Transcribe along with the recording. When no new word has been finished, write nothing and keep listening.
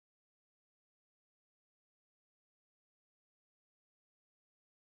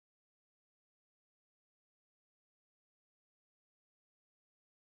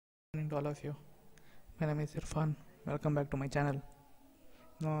Morning to all of you. My name is Irfan. Welcome back to my channel.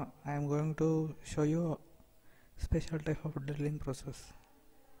 Now I am going to show you a special type of drilling process.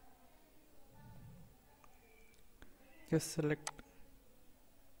 Just select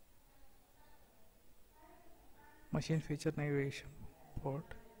machine feature navigation port.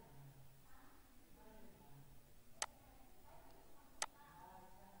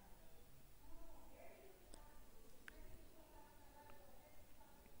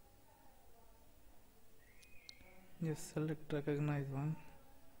 Just select recognize one.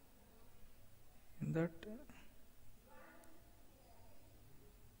 In that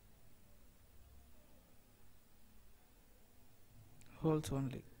holes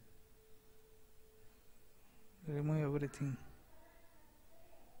only. Remove everything.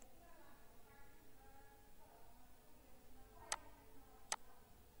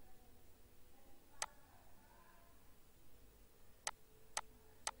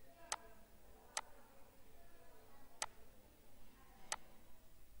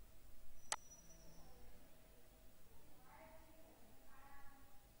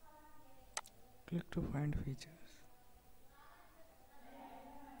 Click to find features.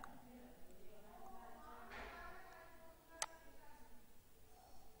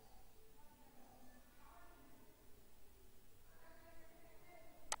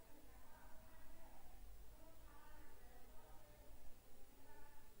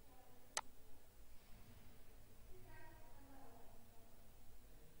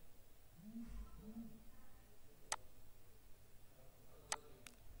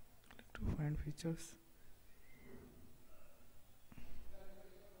 Click to find features.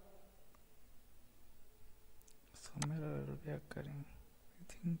 Some error will be occurring,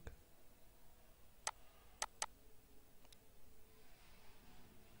 I think.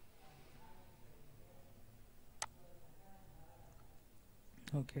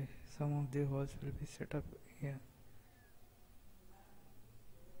 Okay, some of the holes will be set up here.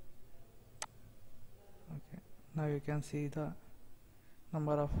 Okay, now you can see the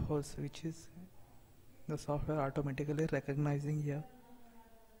number of holes which is the software automatically recognizing here.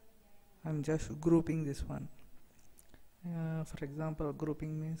 I'm just grouping this one. For example,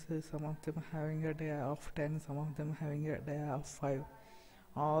 grouping means some of them having a dia of 10, some of them having a dia of 5.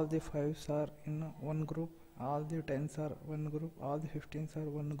 All the 5s are in one group, all the 10s are one group, all the 15s are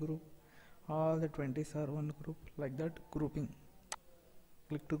one group, all the 20s are one group, like that grouping.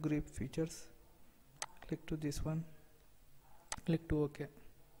 Click to group features, click to this one, click to OK.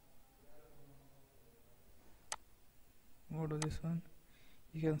 Go to this one,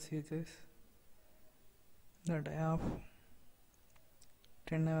 you can see this, the dia of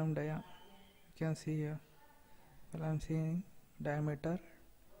 10 mm dia, you can see here. Well, I am seeing diameter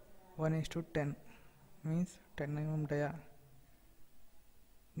 1:10 means 10 mm dia.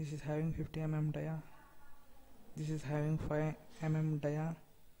 This is having 50 mm dia, this is having 5 mm dia,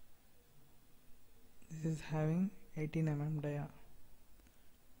 this is having 18 mm dia.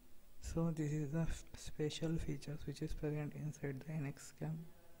 So this is the special features which is present inside the NX cam.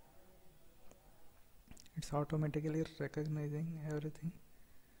 It's automatically recognizing everything.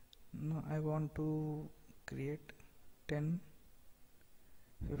 Now I want to create 10,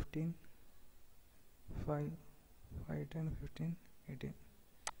 15, 5, 10, 15, 18.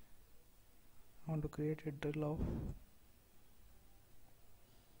 I want to create a drill of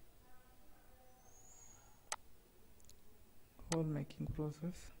hole making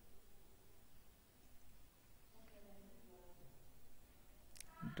process.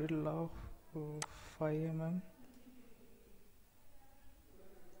 Drill of 5 mm.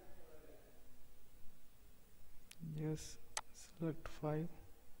 Just select 5,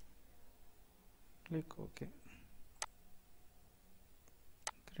 click OK.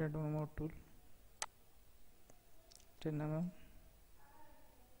 Create one more tool, 10 mm.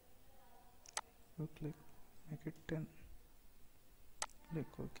 You click, make it 10, click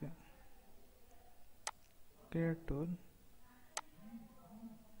OK. Create tool,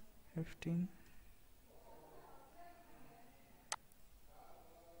 15,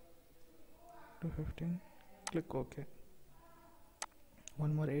 to 15, click OK.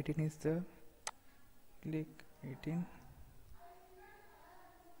 One more 18 is there, click 18,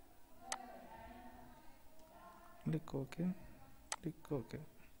 click OK, click OK.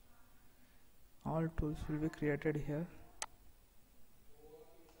 All tools will be created here.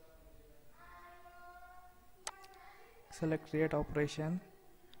 Select create operation.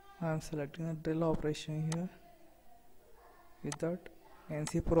 I am selecting a drill operation here. With that,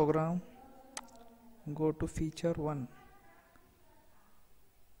 NC program, go to feature 1.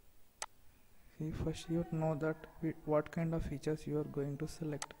 See, first you know that what kind of features you are going to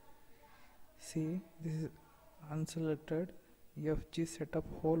select. See, this is unselected FG setup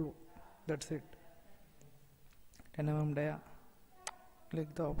hole, that's it. 10 mm dia,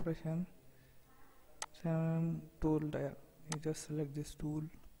 click the operation, 7 mm tool dia, you just select this tool,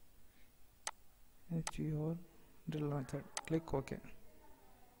 FG hole, drill method, click OK.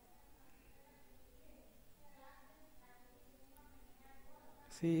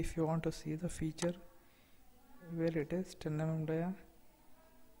 See, if you want to see the feature where it is, 10 mm dia,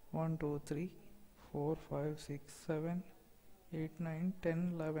 1 2 3 4 5 6 7 8 9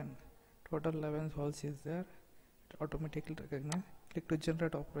 10 11, total 11 holes is there. It automatically recognize. Click to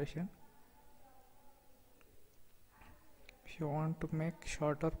generate operation. If you want to make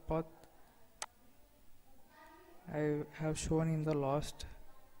shorter path, I have shown in the last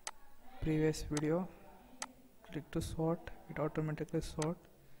previous video, click to sort, it automatically sort.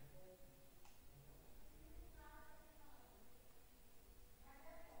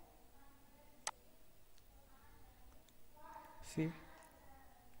 See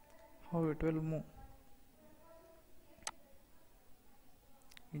how it will move.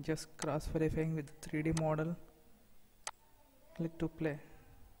 You just cross verifying with 3D model, click to play.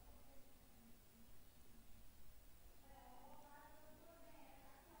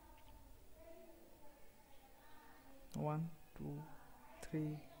 One, 2, 3,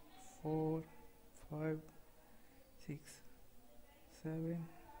 4, 5, 6, 7,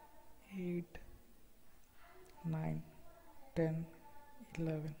 8, 9, 10,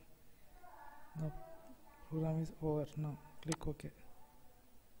 11. The program is over. Now click OK.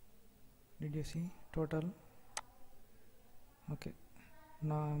 Did you see total? Okay.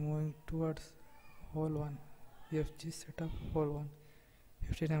 Now I'm moving towards hole 1. FG setup hole 1.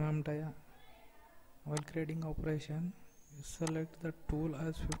 15 mm dia. While creating operation, you select the tool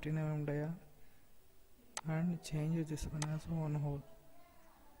as 15 mm dia and change this one as one hole.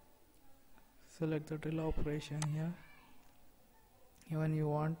 Select the drill operation here. Even you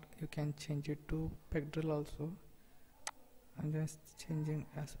want, you can change it to peg drill also. I'm just changing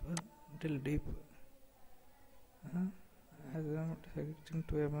as per drill deep. As I'm selecting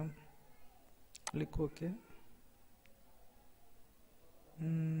 2 mm, click OK.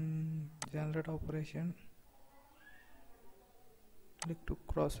 Generate operation, click to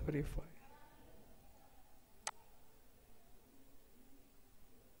cross verify.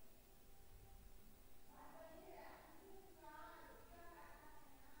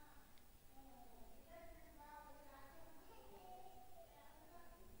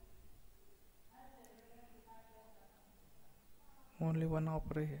 Only one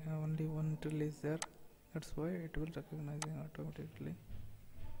operation, only one drill is there, that's why it will recognizing automatically.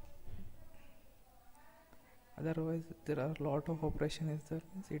 Otherwise there are a lot of operation is there,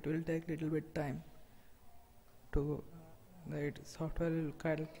 it will take little bit time to the software will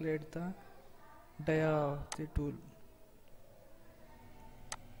calculate the dia of the tool.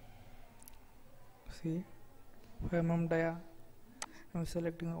 See, 5 mm dia, I'm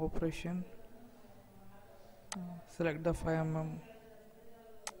selecting operation, select the 5 mm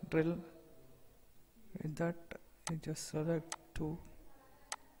drill. With that you just select 2,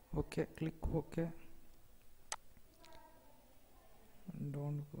 OK, click OK.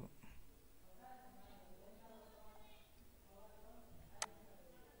 Don't go.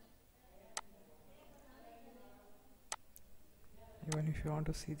 Even if you want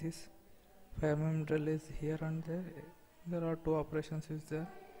to see this 5 mm drill is here and there are 2 operations is there.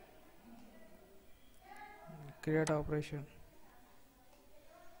 Create operation.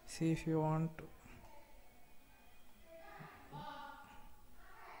 See if you want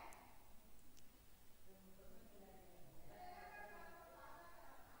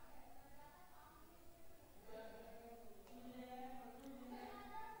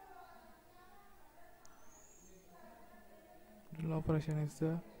drill operation is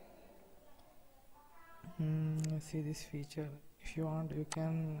there. See this feature. If you want, you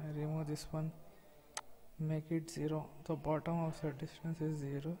can remove this one, make it 0. The bottom of the distance is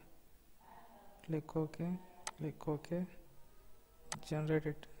 0. Click OK, click OK, generate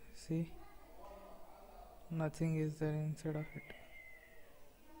it. See, nothing is there inside of it.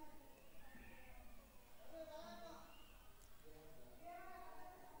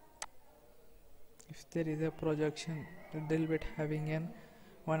 If there is a projection, the drill bit having an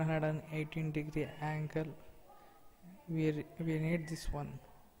 118-degree angle, we need this one.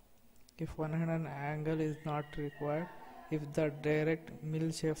 If 100 angle is not required, if the direct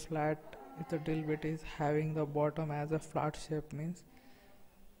mill shape flat, if the drill bit is having the bottom as a flat shape, means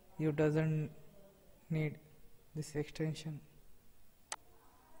you doesn't need this extension.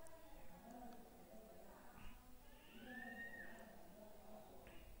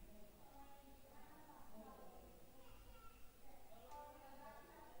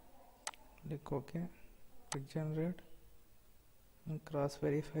 click OK, click generate and cross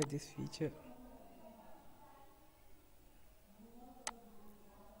verify this feature.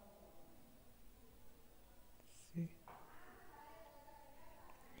 See,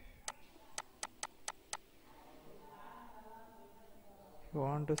 if you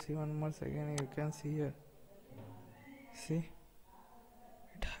want to see one more second, you can see here. See,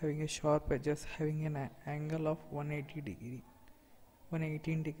 it having a sharp edges, having an angle of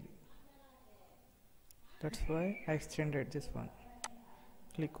 118 degree. That's why I extended this one.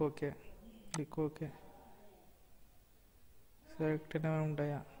 Click OK, click OK. Select 10 mm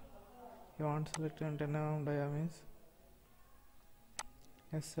dia. You want to select 10 mm dia means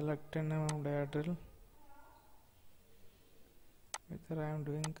let's select 10 mm dia drill. Whether I am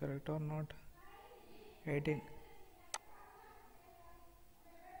doing correct or not. 18.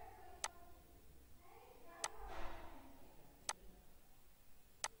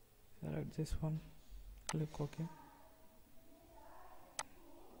 Select this one, click OK.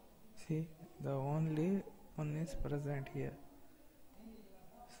 See, the only one is present here.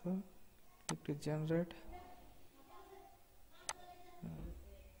 So click to generate,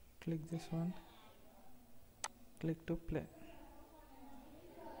 click this one, click to play.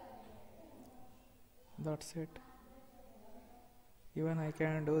 That's it. Even I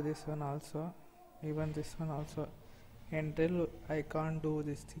can do this one also, even this one also. Until I can't do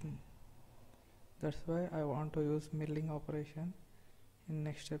this thing. That's why I want to use milling operation. In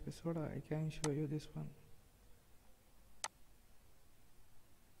next episode I can show you this one.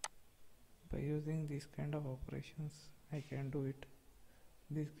 By using these kind of operations I can do it.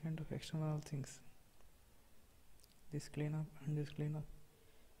 These kind of external things. This cleanup and this cleanup.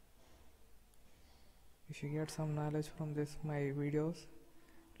 If you get some knowledge from this my videos,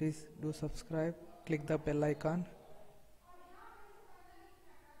 please do subscribe, click the bell icon.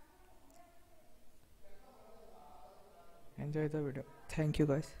 Enjoy the video. Thank you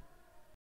guys.